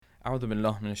أعوذ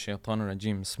بالله من الشيطان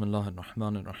الرجيم بسم الله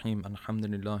الرحمن الرحيم الحمد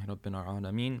لله رب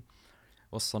العالمين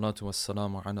والصلاة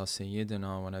والسلام على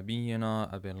سيدنا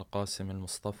ونبينا أبي القاسم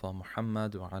المصطفى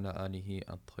محمد وعلى آله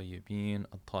الطيبين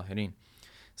الطاهرين.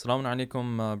 Assalamu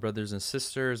alaikum, brothers and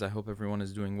sisters. I hope everyone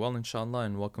is doing well, inshallah,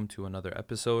 and welcome to another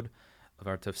episode of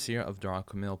our Tafsir of Dua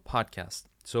Kamil podcast.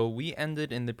 So we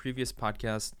ended in the previous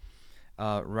podcast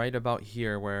right about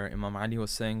here where Imam Ali was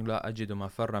saying, لا أجد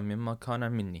مفرا مما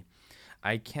كان مني.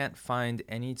 I can't find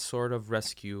any sort of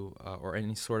rescue or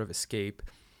any sort of escape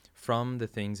from the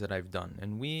things that I've done.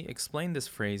 And we explained this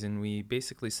phrase and we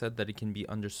basically said that it can be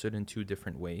understood in two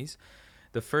different ways.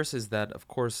 The first is that, of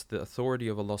course, the authority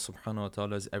of Allah subhanahu wa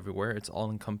ta'ala is everywhere. It's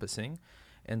all encompassing.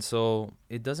 And so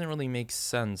it doesn't really make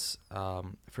sense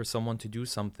for someone to do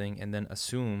something and then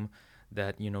assume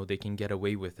that, they can get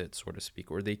away with it, so to speak,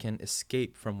 or they can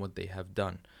escape from what they have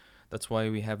done. That's why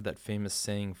we have that famous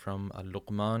saying from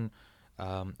Luqman.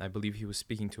 I believe he was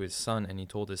speaking to his son, and he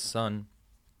told his son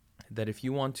that if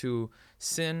you want to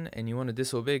sin and you want to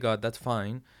disobey God, that's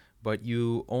fine, but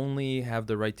you only have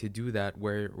the right to do that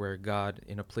where God,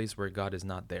 in a place where God is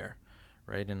not there,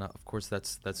 right? And of course,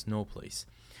 that's no place.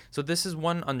 So this is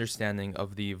one understanding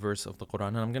of the verse of the Quran,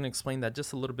 and I'm going to explain that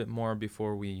just a little bit more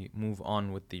before we move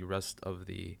on with the rest of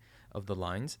the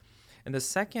lines. And the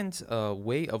second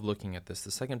way of looking at this, the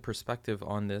second perspective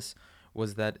on this,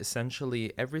 was that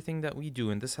essentially everything that we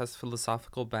do, and this has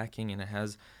philosophical backing and it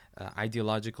has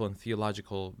ideological and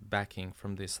theological backing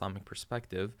from the Islamic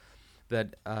perspective,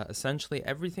 that essentially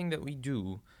everything that we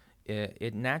do,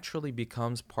 it naturally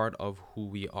becomes part of who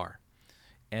we are.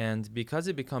 And because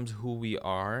it becomes who we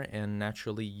are, and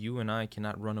naturally you and I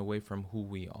cannot run away from who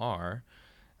we are,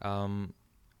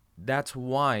 that's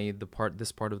why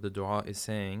this part of the dua is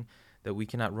saying that we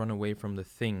cannot run away from the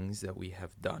things that we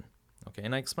have done. Okay,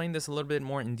 and I explained this a little bit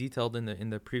more in detail in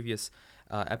the previous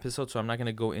episode, so I'm not going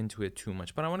to go into it too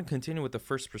much. But I want to continue with the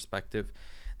first perspective,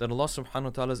 that Allah subhanahu wa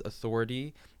ta'ala's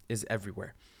authority is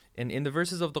everywhere. And in the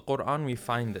verses of the Quran, we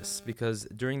find this, because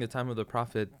during the time of the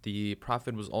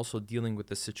Prophet was also dealing with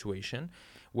the situation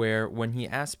where when he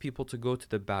asked people to go to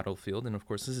the battlefield, and of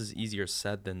course this is easier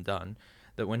said than done,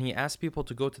 that when he asked people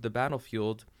to go to the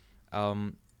battlefield,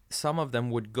 some of them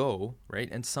would go, right,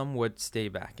 and some would stay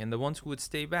back. And the ones who would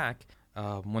stay back,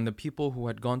 when the people who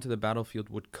had gone to the battlefield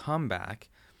would come back,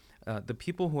 the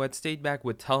people who had stayed back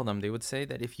would tell them, they would say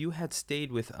that if you had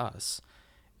stayed with us,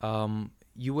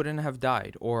 you wouldn't have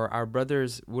died, or our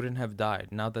brothers wouldn't have died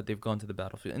now that they've gone to the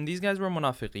battlefield. And these guys were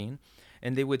munafiqeen,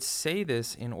 and they would say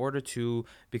this in order to,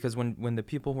 because when the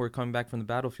people who were coming back from the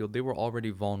battlefield, they were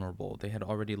already vulnerable. They had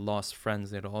already lost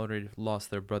friends. They had already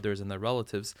lost their brothers and their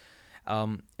relatives.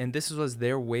 And this was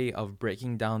their way of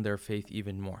breaking down their faith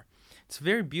even more. It's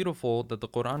very beautiful that the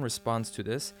Quran responds to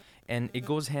this, and it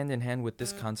goes hand in hand with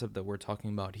this concept that we're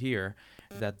talking about here,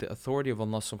 that the authority of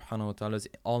Allah subhanahu wa ta'ala is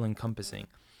all-encompassing.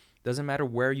 Doesn't matter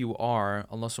where you are,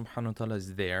 Allah subhanahu wa ta'ala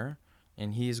is there,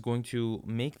 and He is going to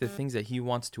make the things that He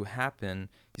wants to happen,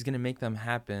 He's going to make them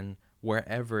happen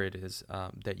wherever it is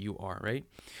that you are, right?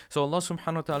 So Allah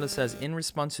subhanahu wa ta'ala says in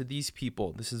response to these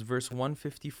people, this is verse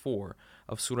 154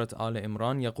 of Surah Al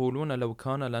Imran, يَقُولُونَ لَوْ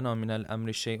كَانَ لَنَا مِنَ الْأَمْرِ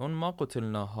شَيْءٌ مَا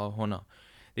قُتِلْنَا هَا هُنَا.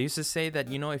 They used to say that,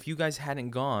 if you guys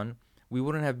hadn't gone, we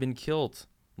wouldn't have been killed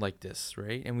like this,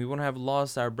 right? And we wouldn't have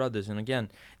lost our brothers. And again,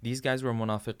 these guys were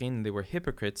munafiqeen, they were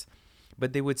hypocrites,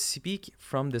 but they would speak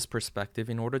from this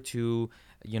perspective in order to,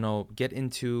 get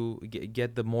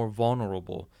the more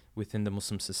vulnerable within the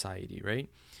Muslim society, right?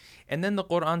 And then the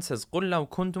Quran says, قُلْ لَوْ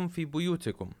كُنْتُمْ فِي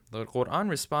بُيُوتِكُمْ. The Quran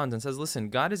responds and says, listen,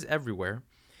 God is everywhere.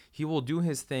 He will do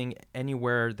His thing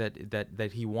anywhere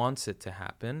that He wants it to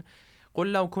happen.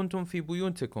 قُلْ لَوْ كُنْتُمْ فِي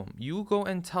بُيُوتِكُمْ. You go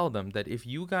and tell them that if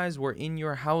you guys were in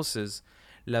your houses,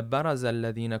 لَبَرَزَ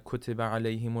الَّذِينَ كُتِبَ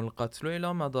عَلَيْهِمُ الْقَتْلُ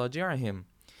إِلَى مَضَاجِعِهِمْ.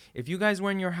 If you guys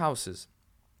were in your houses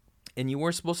and you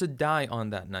were supposed to die on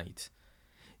that night,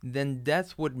 then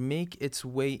death would make its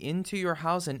way into your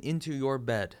house and into your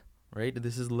bed, right?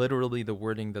 This is literally the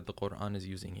wording that the Quran is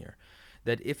using here.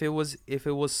 That if it was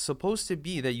supposed to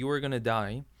be that you were going to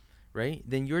die, right,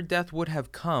 then your death would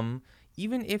have come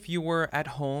even if you were at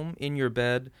home in your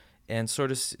bed and so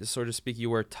to speak, you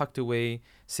were tucked away,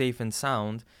 safe and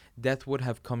sound. Death would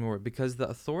have come your way, because the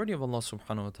authority of Allah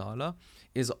subhanahu wa ta'ala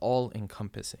is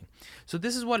all-encompassing. So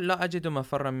this is what La ajidu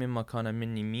mafarran mimma kana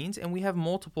minni means, and we have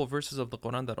multiple verses of the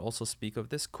Quran that also speak of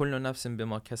this. Kullu nafsin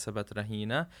bima kasabat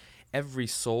rahina. Every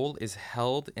soul is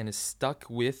held and is stuck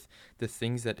with the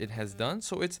things that it has done.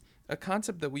 So it's a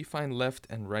concept that we find left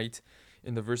and right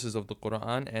in the verses of the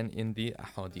Quran and in the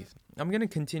ahadith. I'm going to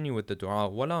continue with the dua.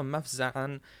 وَلَا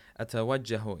مَفْزَعًا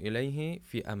أَتَوَجَّهُ إِلَيْهِ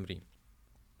فِي أَمْرِي.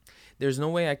 There's no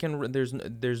way I can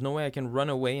there's no way I can run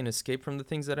away and escape from the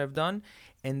things that I've done,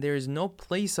 and there is no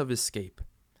place of escape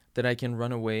that I can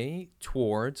run away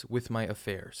towards with my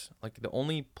affairs. Like the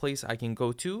only place I can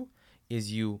go to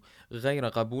is you.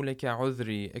 غير قبولك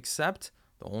عذري, except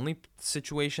the only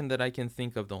situation that I can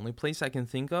think of, the only place I can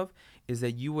think of is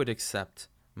that you would accept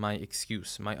my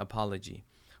excuse, my apology.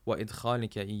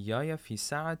 وإدخالك إياي في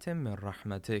سعة من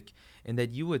رحمتك, and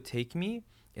that you would take me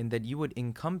and that you would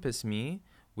encompass me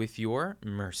with your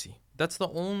mercy. That's the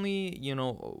only,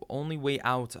 only way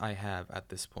out I have at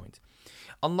this point.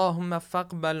 Allahumma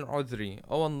faqbal udri.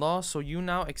 Oh Allah, so you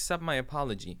now accept my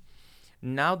apology.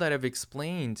 Now that I've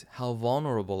explained how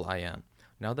vulnerable I am,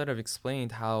 now that I've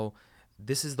explained how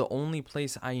this is the only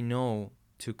place I know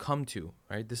to come to,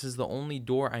 right? This is the only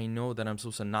door I know that I'm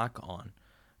supposed to knock on,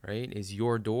 right? Is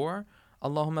your door.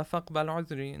 Allahumma faqbal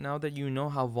udri. Now that you know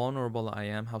how vulnerable I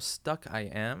am, how stuck I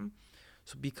am,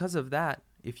 so because of that,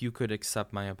 if you could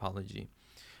accept my apology.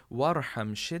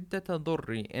 Warham shiddata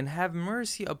durri, and have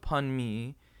mercy upon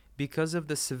me because of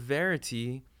the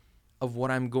severity of what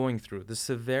I'm going through, the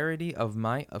severity of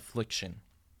my affliction.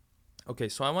 Okay,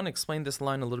 so I want to explain this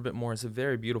line a little bit more. It's a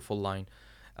very beautiful line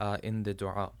in the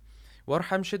dua.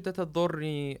 Warham shiddata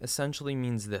durri essentially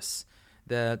means this,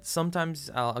 that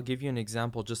sometimes I'll give you an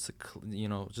example just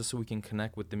to, just so we can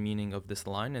connect with the meaning of this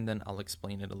line, and then I'll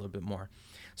explain it a little bit more.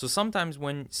 So sometimes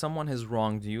when someone has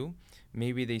wronged you,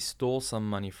 maybe they stole some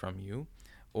money from you,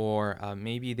 or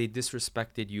maybe they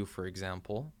disrespected you, for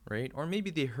example, right? Or maybe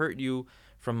they hurt you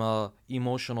from a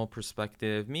emotional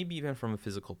perspective, maybe even from a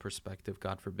physical perspective,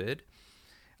 God forbid.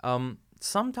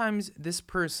 Sometimes this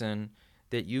person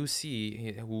that you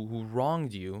see who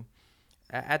wronged you,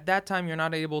 at that time you're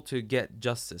not able to get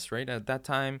justice, right? At that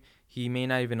time he may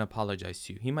not even apologize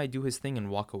to you. He might do his thing and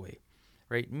walk away,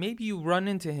 right? Maybe you run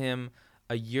into him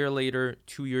a year later,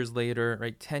 2 years later,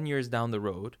 right, 10 years down the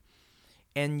road,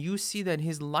 and you see that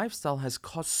his lifestyle has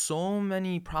caused so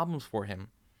many problems for him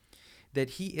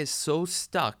that he is so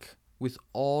stuck with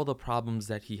all the problems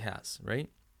that he has, right?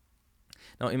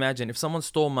 Now imagine if someone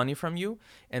stole money from you,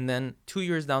 and then 2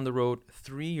 years down the road,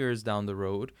 3 years down the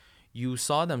road, you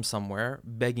saw them somewhere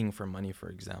begging for money, for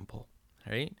example,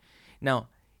 right? Now,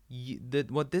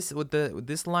 what this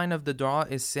line of the dua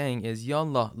is saying is, Ya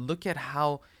Allah, look at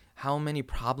how many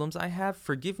problems I have.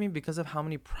 Forgive me because of how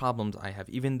many problems I have.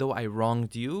 Even though I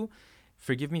wronged you,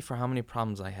 forgive me for how many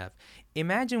problems I have.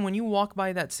 Imagine when you walk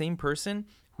by that same person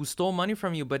who stole money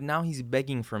from you, but now he's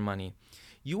begging for money.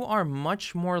 You are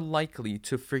much more likely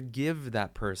to forgive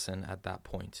that person at that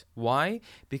point. Why?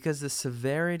 Because the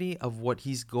severity of what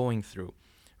he's going through,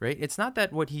 right? It's not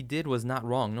that what he did was not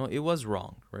wrong. No, it was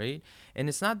wrong, right? And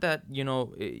it's not that,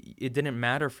 it didn't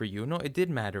matter for you. No, it did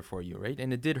matter for you, right?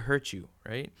 And it did hurt you,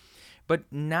 right? But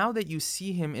now that you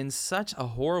see him in such a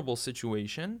horrible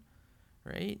situation,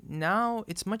 right? Now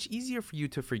it's much easier for you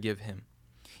to forgive him.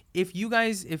 If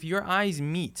your eyes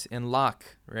meet and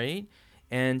lock, right?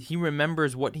 And he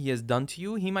remembers what he has done to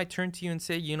you, he might turn to you and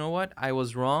say, you know what? I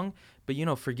was wrong, but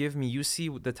forgive me. You see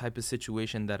the type of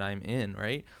situation that I'm in,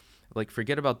 right? Like,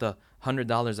 forget about the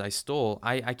 $100 I stole.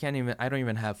 I don't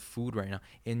even have food right now.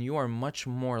 And you are much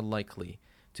more likely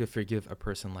to forgive a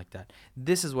person like that.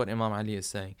 This is what Imam Ali is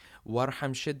saying.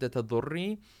 Warham shiddata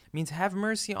durri means have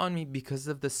mercy on me because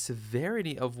of the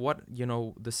severity of what,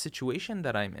 the situation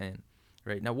that I'm in.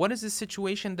 Right, now what is the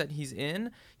situation that he's in?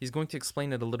 He's going to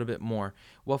explain it a little bit more.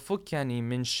 وَفُكَّنِي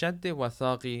مِنْ شَدِّ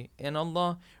وَثَاقِ, and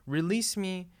Allah, release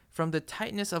me from the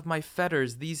tightness of my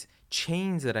fetters, these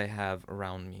chains that I have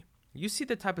around me. You see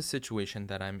the type of situation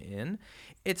that I'm in.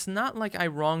 It's not like I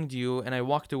wronged you and I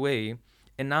walked away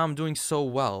and now I'm doing so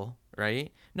well,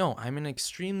 right? No, I'm in an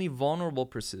extremely vulnerable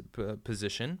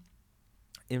position.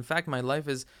 In fact, my life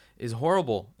is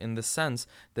horrible in the sense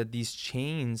that these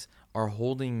chains are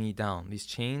holding me down. These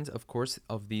chains, of course,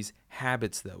 of these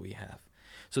habits that we have.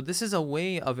 So this is a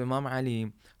way of Imam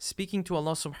Ali speaking to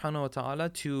Allah subhanahu wa ta'ala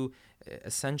to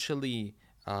essentially,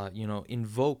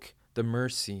 invoke the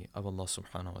mercy of Allah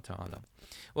subhanahu wa ta'ala.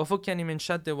 وَفُكَّنِي مِنْ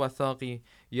شَدِّ وَثَاقِ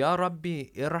يَا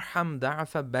رَبِّي إِرْحَمْ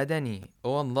ضَعْفَ بَدَنِي.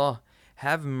 Oh Allah,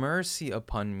 have mercy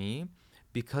upon me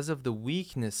because of the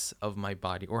weakness of my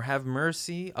body, or have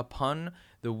mercy upon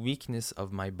the weakness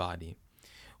of my body.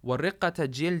 وَرِقَّةَ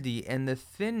جِلْدِي, and the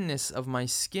thinness of my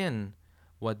skin.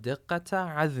 وَدِقَّةَ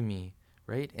عَظْمِي,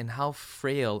 right? And how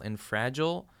frail and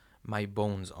fragile my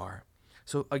bones are.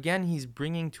 So again, he's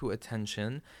bringing to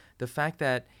attention the fact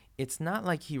that it's not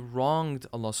like he wronged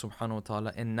Allah subhanahu wa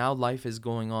ta'ala and now life is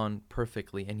going on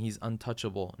perfectly and he's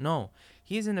untouchable. No,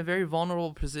 he's in a very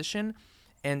vulnerable position,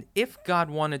 and if God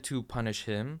wanted to punish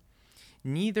him,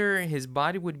 neither his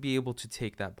body would be able to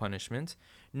take that punishment,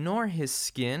 nor his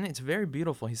skin. It's very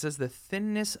beautiful. He says, the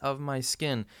thinness of my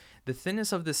skin. The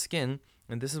thinness of the skin,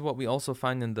 and this is what we also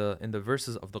find in the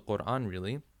verses of the Quran,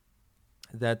 really,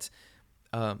 that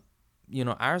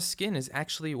our skin is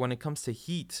actually, when it comes to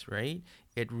heat, right,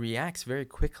 it reacts very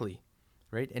quickly,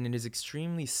 right, and it is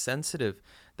extremely sensitive.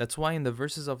 That's why in the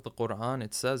verses of the Quran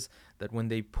it says that when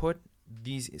they put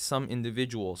some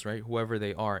individuals, right, whoever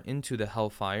they are, into the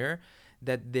hellfire,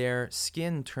 that their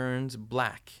skin turns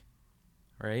black,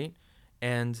 right,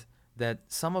 and that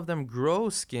some of them grow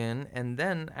skin, and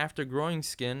then after growing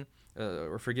skin,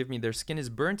 their skin is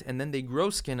burnt, and then they grow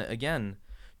skin again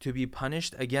to be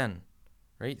punished again,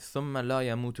 right? ثُمَّ لَا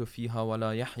يَمُوتُ فِيهَا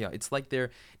وَلَا يَحْيَا. It's like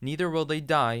neither will they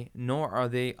die, nor are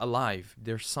they alive.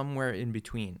 They're somewhere in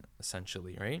between,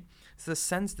 essentially, right? It's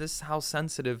this is how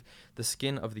sensitive the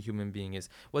skin of the human being is.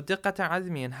 وَدِقَّةَ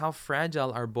عَظْمِ, and how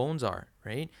fragile our bones are,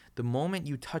 right? The moment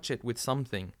you touch it with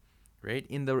something, right,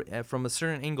 from a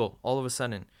certain angle, all of a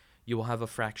sudden, you will have a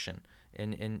fraction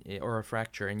or a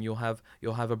fracture, and you'll have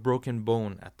a broken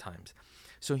bone at times.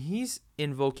 So he's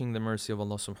invoking the mercy of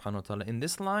Allah subhanahu wa ta'ala in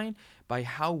this line by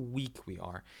how weak we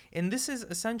are. And this is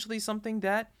essentially something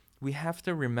that we have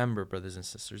to remember, brothers and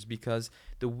sisters, because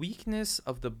the weakness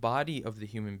of the body of the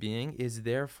human being is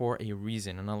there for a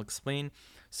reason. And I'll explain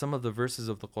some of the verses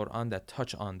of the Quran that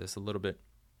touch on this a little bit.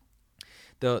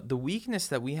 The weakness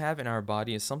that we have in our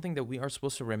body is something that we are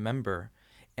supposed to remember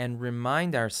and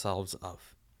remind ourselves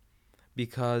of,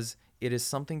 because it is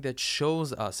something that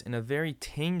shows us in a very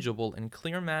tangible and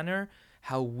clear manner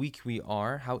how weak we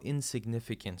are, how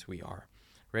insignificant we are,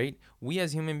 right? We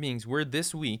as human beings, we're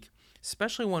this weak,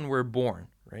 especially when we're born,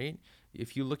 right?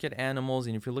 If you look at animals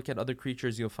and if you look at other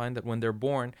creatures, you'll find that when they're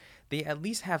born, they at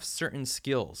least have certain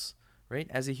skills, right?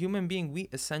 As a human being, we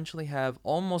essentially have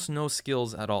almost no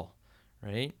skills at all,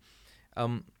 right?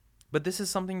 But this is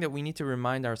something that we need to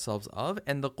remind ourselves of,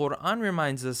 and the Quran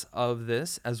reminds us of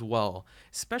this as well,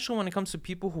 especially when it comes to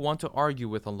people who want to argue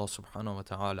with Allah subhanahu wa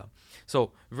ta'ala.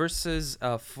 So verses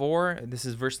 4, this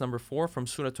is verse number 4 from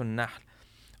Surah An-Nahl.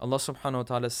 Allah subhanahu wa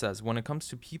ta'ala says, when it comes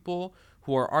to people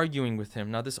who are arguing with him,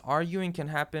 now this arguing can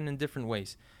happen in different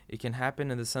ways. It can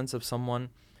happen in the sense of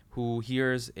someone who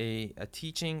hears a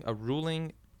teaching, a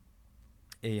ruling,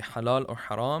 a halal or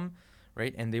haram,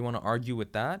 right, and they want to argue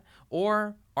with that,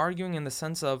 or arguing in the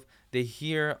sense of they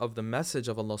hear of the message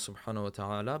of Allah subhanahu wa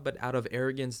ta'ala, but out of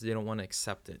arrogance they don't want to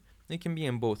accept it. It can be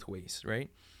in both ways, right?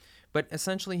 But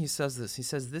essentially he says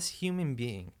this human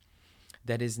being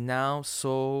that is now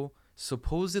so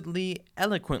supposedly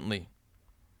eloquently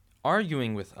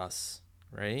arguing with us,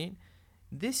 right?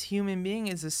 This human being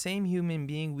is the same human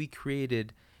being we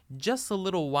created just a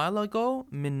little while ago,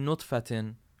 min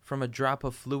nutfatin, from a drop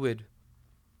of fluid,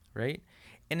 right?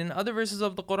 And in other verses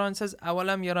of the Quran it says,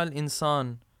 أَوَلَمْ يَرَى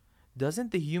الْإِنسَانِ,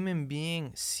 doesn't the human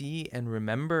being see and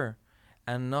remember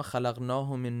أَنَّا خَلَقْنَاهُ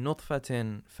مِن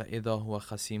نُطْفَةٍ فَإِذَا هُوَ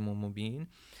خَصِيمٌ مُبِينٌ,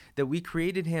 that we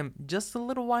created him just a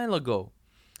little while ago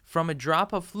from a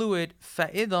drop of fluid,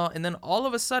 فَإِذَا, and then all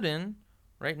of a sudden,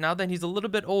 right, now that he's a little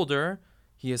bit older,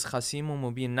 he is خَصِيمٌ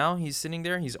مُبِينٌ. Now he's sitting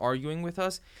there, he's arguing with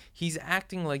us, he's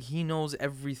acting like he knows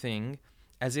everything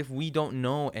as if we don't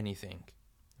know anything,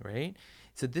 right?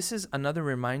 So this is another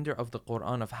reminder of the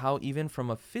Quran of how even from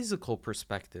a physical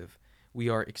perspective, we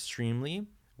are extremely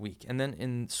weak. And then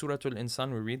in Surah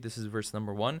Al-Insan we read, this is verse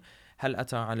number 1, هَلْ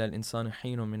أَتَى عَلَى الْإِنسَانِ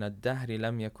حِينٌ مِنَ الدَّهْرِ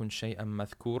لَمْ يَكُنْ شَيْئًا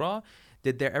مَذْكُورًا.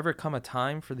 Did there ever come a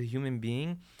time for the human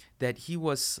being that he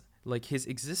was, like, his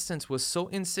existence was so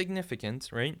insignificant,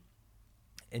 right?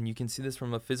 And you can see this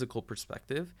from a physical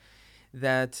perspective,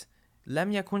 that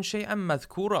لَمْ يَكُنْ شَيْئًا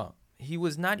مَذْكُورًا, he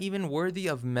was not even worthy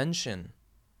of mention,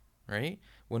 right?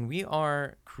 When we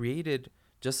are created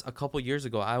just a couple years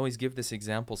ago, I always give this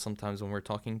example sometimes when we're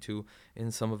talking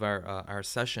in some of our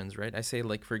sessions, right? I say,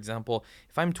 like, for example,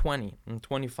 if I'm 20, I'm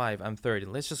 25, I'm 30,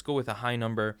 let's just go with a high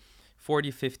number,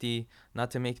 40, 50,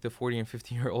 not to make the 40 and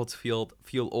 50-year-olds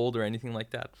feel old or anything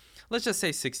like that. Let's just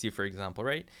say 60, for example,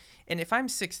 right? And if I'm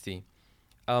 60,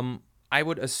 I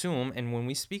would assume, and when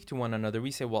we speak to one another,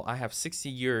 we say, well, I have 60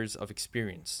 years of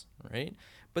experience, right?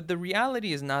 But the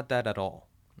reality is not that at all.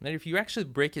 And if you actually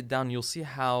break it down, you'll see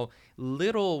how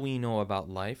little we know about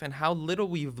life and how little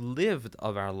we've lived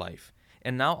of our life.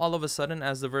 And now all of a sudden,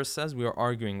 as the verse says, we are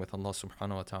arguing with Allah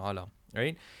subhanahu wa ta'ala,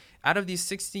 right? Out of these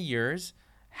 60 years,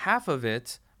 half of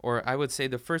it, or I would say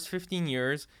the first 15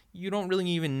 years, you don't really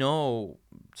even know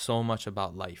so much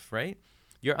about life, right?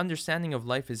 Your understanding of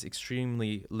life is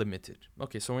extremely limited.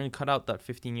 Okay, so we're going to cut out that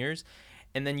 15 years.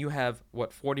 And then you have,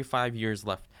 45 years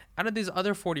left. Out of these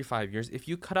other 45 years, if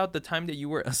you cut out the time that you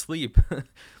were asleep,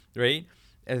 right?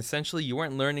 And essentially, you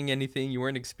weren't learning anything, you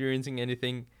weren't experiencing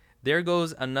anything, There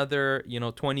goes another,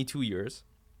 22 years,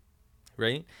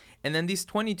 right? And then these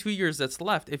 22 years that's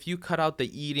left, if you cut out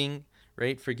the eating,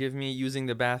 right? Forgive me, using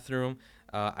the bathroom,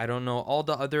 I don't know, all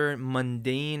the other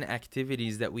mundane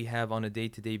activities that we have on a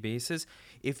day-to-day basis,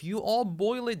 if you all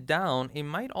boil it down, it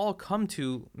might all come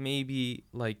to maybe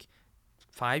like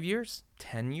 5 years,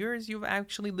 10 years you've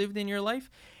actually lived in your life.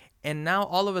 And now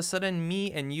all of a sudden,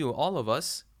 me and you, all of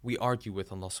us, we argue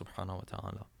with Allah subhanahu wa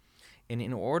ta'ala. And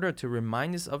in order to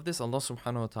remind us of this, Allah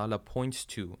subhanahu wa ta'ala points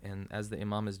to, and as the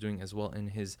Imam is doing as well in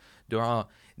his dua,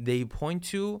 they point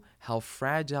to how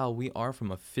fragile we are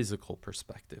from a physical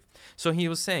perspective. So he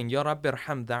was saying, Ya Rabbi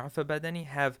irham da'fa badani,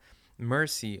 have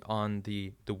mercy on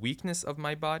the weakness of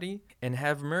my body, and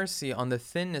have mercy on the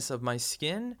thinness of my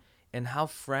skin, and how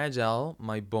fragile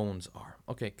my bones are.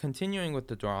 Okay, continuing with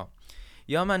the dua.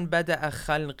 Ya man bada'a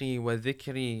khalqi wa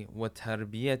dhikri wa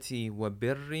tarbiyati wa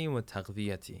birri wa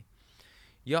taghviyati.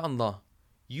 Ya Allah,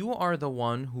 you are the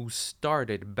one who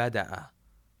started bada'a.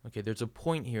 Okay, there's a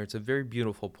point here. It's a very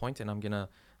beautiful point, and I'm gonna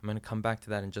come back to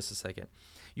that in just a second.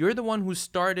 You're the one who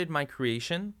started my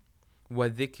creation, wa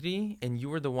dhikri, and you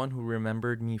were the one who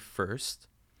remembered me first,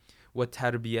 wa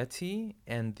tarbiyati,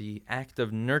 and the act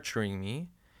of nurturing me,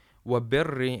 wa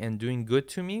birri, and doing good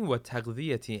to me, wa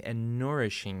taghdiyati, and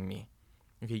nourishing me.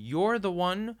 Okay, you're the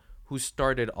one who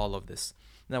started all of this.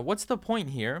 Now, what's the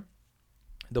point here?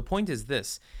 The point is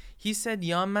this. He said,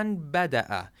 Ya man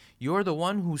bada'a. You're the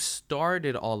one who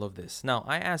started all of this. Now,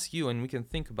 I ask you, and we can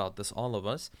think about this, all of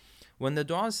us. When the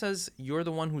dua says, you're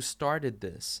the one who started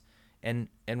this, and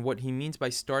what he means by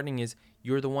starting is,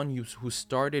 you're the one who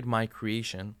started my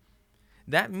creation,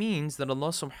 that means that Allah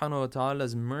subhanahu wa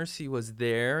ta'ala's mercy was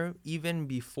there even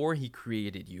before he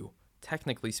created you,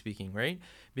 technically speaking, right?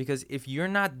 Because if you're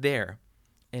not there,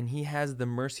 and he has the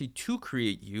mercy to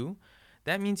create you,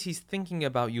 that means he's thinking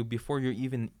about you before you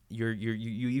even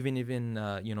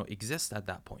exist at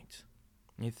that point.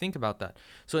 You think about that.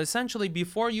 So essentially,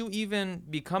 before you even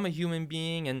become a human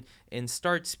being and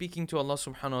start speaking to Allah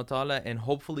subhanahu wa ta'ala and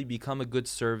hopefully become a good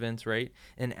servant, right?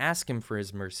 And ask him for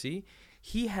his mercy,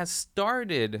 he has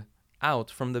started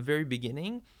out from the very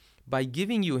beginning by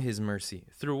giving you his mercy.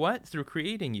 Through what? Through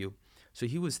creating you. So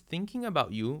he was thinking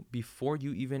about you before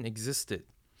you even existed.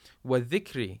 Wa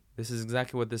dhikri, this is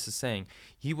exactly what this is saying.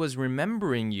 He was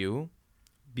remembering you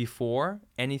before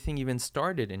anything even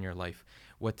started in your life.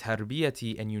 Wa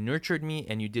tarbiyati, and you nurtured me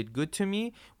and you did good to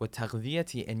me. Wa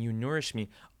taghdiyati, and you nourished me.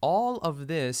 All of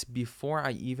this before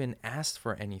I even asked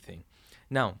for anything.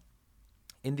 Now,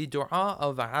 in the dua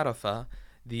of Arafah,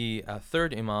 the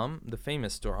third Imam, the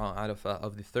famous dua Arafah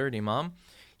of the third Imam,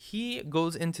 he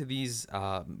goes into this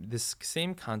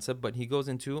same concept, but he goes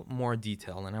into more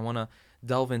detail. And I want to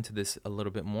delve into this a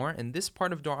little bit more. And this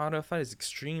part of dua Arafah is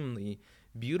extremely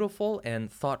beautiful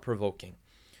and thought-provoking.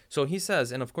 So he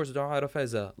says, and of course dua Arafah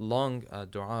is a long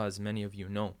dua, as many of you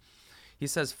know. He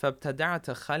says, فَابْتَدَعْتَ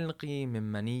خَلْقِي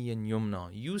مِن مَنِيٍّ يُمْنَى.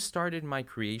 You started my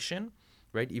creation,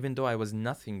 right? Even though I was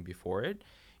nothing before it,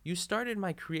 you started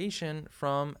my creation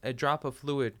from a drop of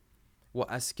fluid.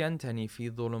 وَأَسْكَنْتَنِي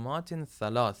فِي ظُلُمَاتٍ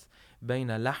ثَلَاثٍ بَيْنَ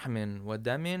لَحْمٍ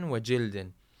وَدَمٍ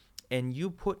وَجِلْدٍ. And you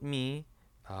put me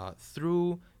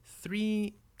through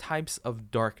 3 types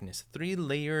of darkness, 3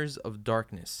 layers of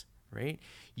darkness, right?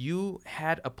 You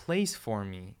had a place for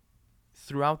me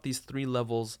throughout these 3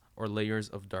 levels or layers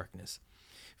of darkness.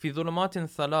 في ظلمات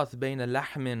ثلاث بين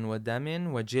لحم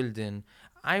ودم وجلد.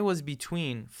 I was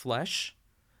between flesh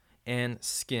and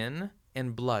skin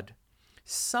and blood.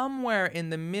 Somewhere in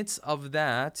the midst of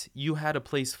that, you had a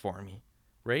place for me,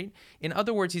 right? In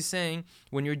other words, he's saying,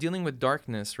 when you're dealing with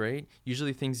darkness, right,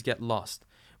 usually things get lost.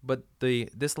 But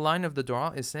this line of the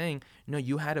dua is saying, no,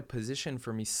 you had a position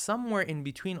for me. Somewhere in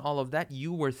between all of that,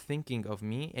 you were thinking of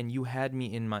me and you had me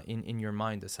in your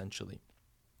mind, essentially.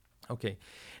 Okay.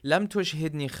 لَمْ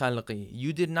تُشْهِدْنِي خَلْقِي.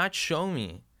 You did not show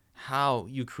me how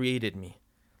you created me.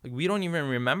 Like, we don't even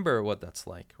remember what that's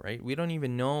like, right? We don't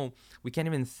even know. We can't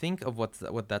even think of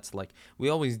what that's like. We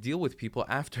always deal with people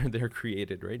after they're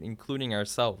created, right? Including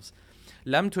ourselves.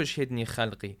 لم تشهدني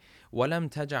خلقي ولم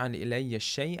تجعل إلي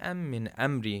شيئا من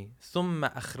أمري ثم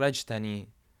أخرجتني.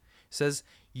 Says,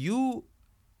 you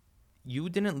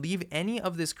didn't leave any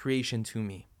of this creation to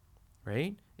me,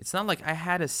 right? It's not like I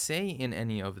had a say in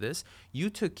any of this.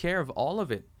 You took care of all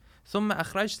of it. ثم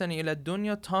أخرجتني إلى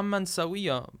الدنيا تاما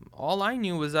سويا. All I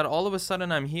knew was that all of a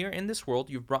sudden I'm here in this world.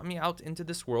 You've brought me out into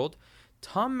this world.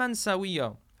 تاما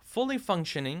سويا, fully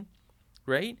functioning,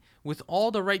 right? With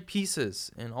all the right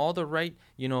pieces and all the right,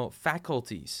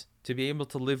 faculties to be able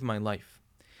to live my life.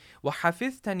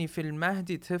 وحفظتني في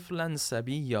المهد طفلا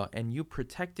سبيا. And you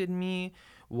protected me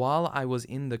while I was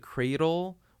in the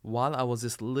cradle while I was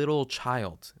this little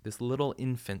child, this little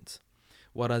infant.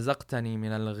 وَرَزَقْتَنِي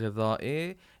مِنَ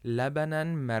الْغِذَاءِ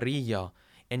لَبَنًا مَرِيًّا.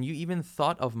 And you even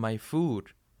thought of my food,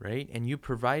 right? And you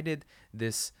provided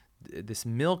this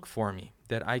milk for me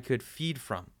that I could feed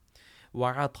from.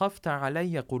 وَعَطَفْتَ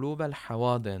عَلَيَّ قُلُوبَ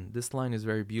الْحَوَادِنِ. This line is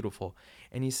very beautiful.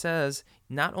 And he says,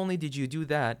 not only did you do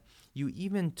that, you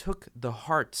even took the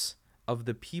hearts of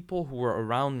the people who were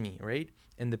around me, right?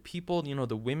 And the people,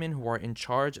 the women who are in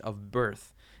charge of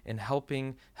birth and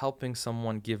helping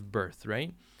someone give birth,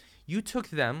 right? You took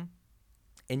them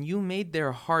and you made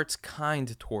their hearts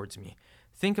kind towards me.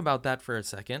 Think about that for a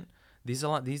second. These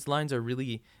lines are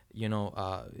really,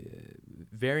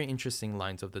 very interesting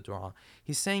lines of the dua.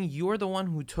 He's saying, you're the one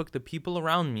who took the people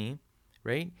around me,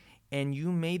 right? And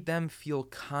you made them feel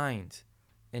kind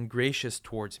and gracious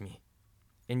towards me.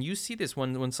 And you see this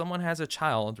when someone has a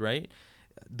child, right?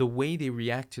 The way they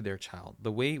react to their child,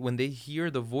 the way when they hear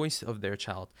the voice of their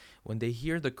child, when they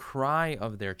hear the cry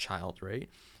of their child, right?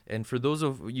 And for those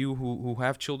of you who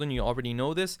have children, you already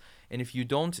know this. And if you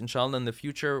don't, inshallah, in the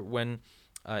future, when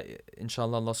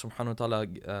inshallah Allah subhanahu wa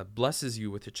ta'ala blesses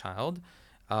you with a child,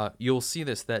 you'll see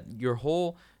this, that your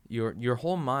whole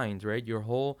mind, right, your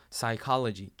whole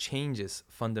psychology changes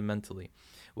fundamentally.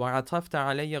 وَعَطَفْتَ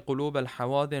عَلَيَّ قُلُوبَ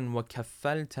الْحَوَادِنِ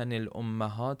وَكَفَّلْتَنِ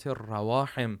الْأُمَّهَاتِ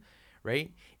الرَّوَاحِمِ.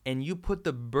 Right? And you put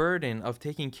the burden of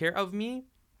taking care of me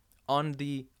on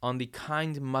the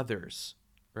kind mothers,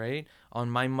 right? On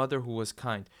my mother who was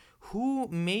kind. Who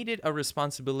made it a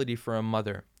responsibility for a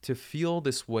mother to feel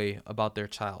this way about their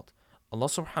child? Allah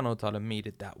subhanahu wa ta'ala made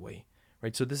it that way,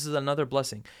 right? So this is another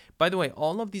blessing. By the way,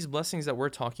 all of these blessings that we're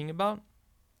talking about,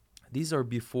 these are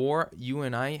before you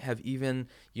and I have even,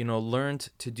 learned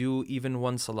to do even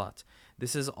one salat.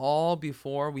 This is all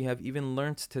before we have even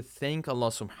learned to thank Allah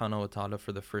subhanahu wa ta'ala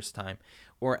for the first time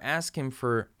or ask Him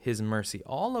for His mercy.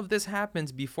 All of this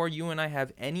happens before you and I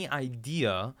have any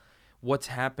idea what's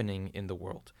happening in the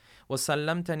world.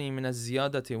 وَسَلَّمْتَنِي مِنَ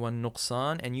الزِّيَادَةِ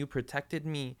وَالنُّقْصَانِ. And you protected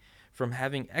me from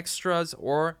having extras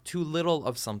or too little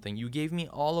of something. You gave me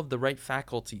all of the right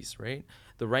faculties, right?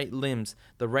 The right limbs,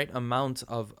 the right amount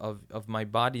of my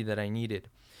body that I needed.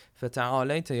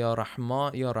 فَتَعَالَيْتَ يَا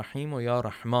رَحْمَانِ يَا رَحِيمُ يَا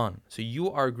رَحْمَانِ. So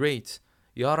you are great,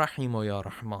 يَا رَحِيمُ يَا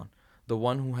رَحْمَانِ, the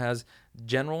one who has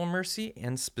general mercy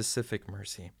and specific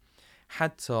mercy.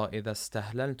 حَتَّى إِذَا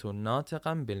اسْتَهْلَلْتُ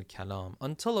نَاطِقًا بِالْكَلَامِ.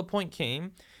 Until a point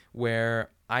came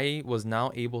where I was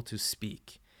now able to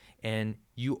speak. And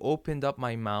you opened up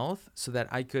my mouth so that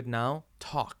I could now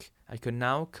talk. I could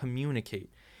now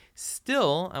communicate.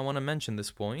 Still, I want to mention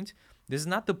this point. This is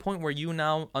not the point where you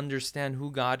now understand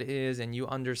who God is and you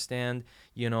understand,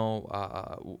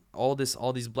 all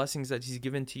these blessings that He's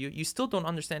given to you. You still don't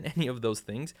understand any of those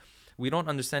things. We don't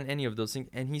understand any of those things,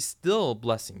 and He's still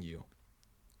blessing you.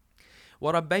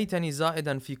 وَرَبَّيْتَنِي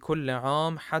زَائِدًا فِي كُلِّ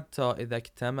عَامٍ حَتَّى إِذَا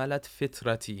اكْتَمَلَتْ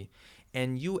فِطْرَتِي.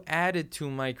 And you added to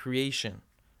my creation,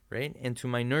 right, and to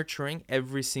my nurturing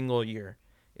every single year.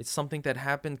 It's something that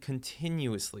happened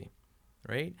continuously,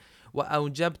 right?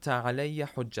 وَأَوْجَبْتَ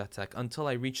عَلَيَّ حُجَّتَكَ. Until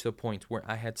I reached the point where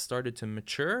I had started to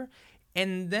mature,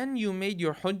 and then you made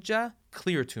your hujjah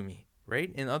clear to me,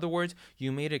 right? In other words,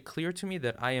 you made it clear to me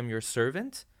that I am your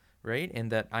servant, right?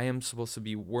 And that I am supposed to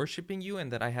be worshiping you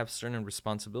and that I have certain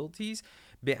responsibilities.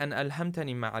 بِأَنْ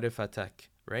أَلْهَمْتَنِي مَعْرِفَتَكَ.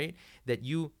 Right? That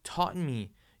you taught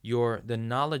me the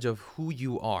knowledge of who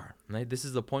you are, right? This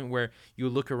is the point where you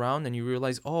look around and you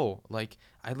realize,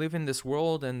 I live in this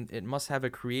world and it must have a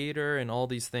creator and all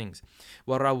these things.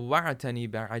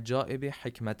 وَرَوَّعْتَنِي بِعَجَائِبِ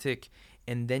حِكْمَتِكَ.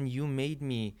 And then you made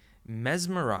me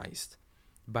mesmerized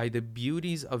by the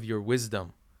beauties of your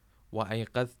wisdom.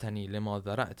 وَأَيْقَظْتَنِي لِمَا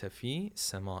ذَرَأْتَ فِي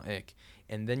سَمَائِكَ.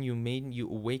 And then you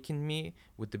awakened me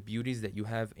with the beauties that you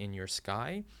have in your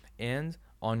sky and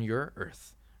on your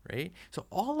earth, right? So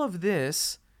all of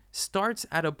this starts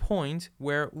at a point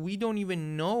where we don't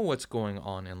even know what's going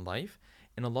on in life,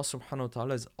 and Allah subhanahu wa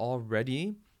ta'ala is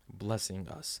already blessing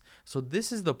us. So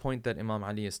this is the point that Imam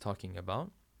Ali is talking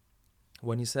about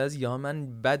when he says, Ya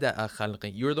man bada'a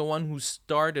khalqi. You're the one who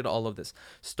started all of this.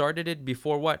 Started it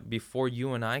before what? Before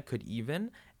you and I could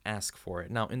even ask for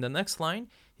it. Now, in the next line,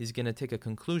 he's going to take a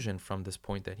conclusion from this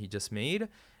point that he just made,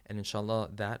 and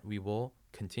inshallah that we will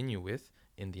continue with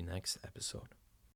in the next episode.